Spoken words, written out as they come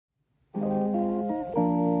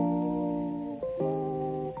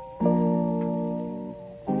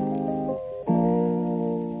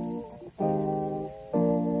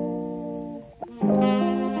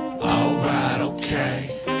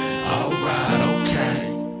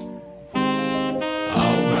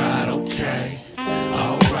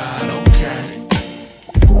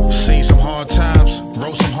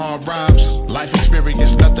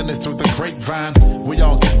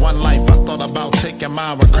about taking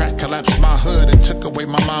mine when crack collapsed my hood and took away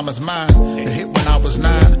my mama's mind. It hit when I was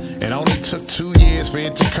 9. It only took 2 years for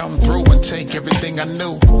it to come through and take everything I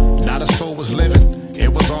knew. Not a soul was living,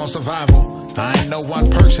 it was all survival. I ain't know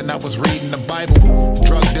one person that was reading the Bible.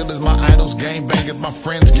 Drug dealers, my idols, gangbangers, my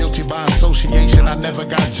friends, guilty by association. I never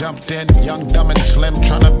got jumped in, young, dumb, and slim,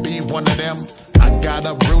 trying to be one of them. I got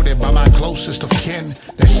uprooted by my closest of kin.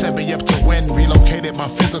 They set me up to win, relocated my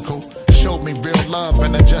physical, showed me real love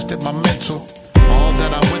and adjusted my mental. All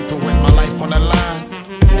that I went through with my life on the line,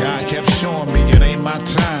 God kept showing me it ain't my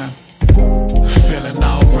time. Feeling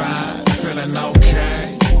alright, feeling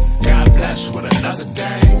okay. God bless with another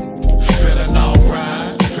day. Feeling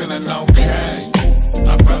alright, feeling okay.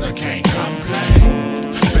 My brother can't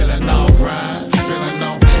complain. Feeling alright, feeling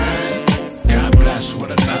okay. God bless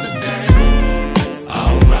with another day.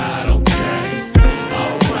 Alright, okay.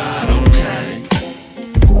 Alright, okay.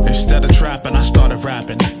 Instead of trapping, I started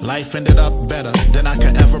rapping. Life ended up better than I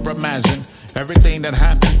could ever imagine. Everything that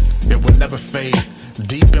happened, it would never fade.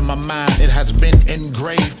 Deep in my mind, it has been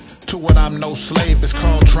engraved. To what I'm no slave, it's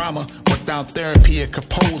called trauma. Without therapy, it could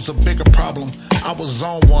pose a bigger problem. I was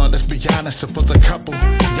on one, let's be honest, it was a couple.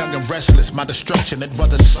 Young and restless, my destruction, it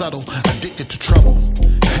wasn't subtle. Addicted to trouble,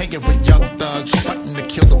 hanging with young thugs, fighting to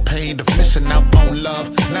kill the pain of missing out on love.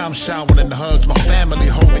 Now I'm showering in hugs, my family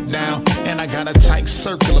hold it down. And I got a tight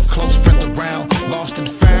circle of close friends around. Lost and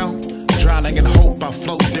found, drowning in hope, I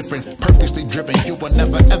float different, purposely driven. You will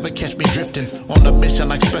never ever catch me drifting on a mission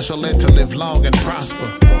like special ed to live long and prosper,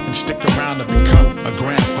 and stick around to become a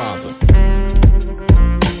grandfather.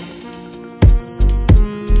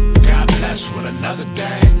 God bless with another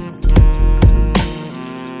day.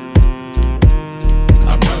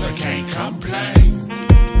 A brother can't complain.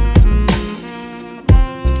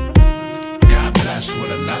 God bless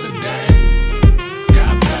with another day.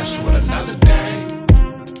 God bless with another day.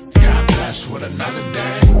 God bless with another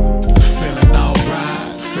day. Feeling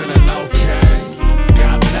alright, feeling okay.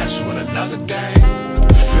 God bless with another day.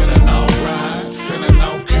 Feeling alright, feeling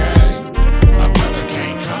okay. My brother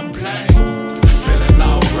can't complain. Feeling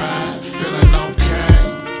alright, feeling okay.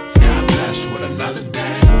 God bless with another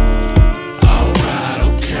day.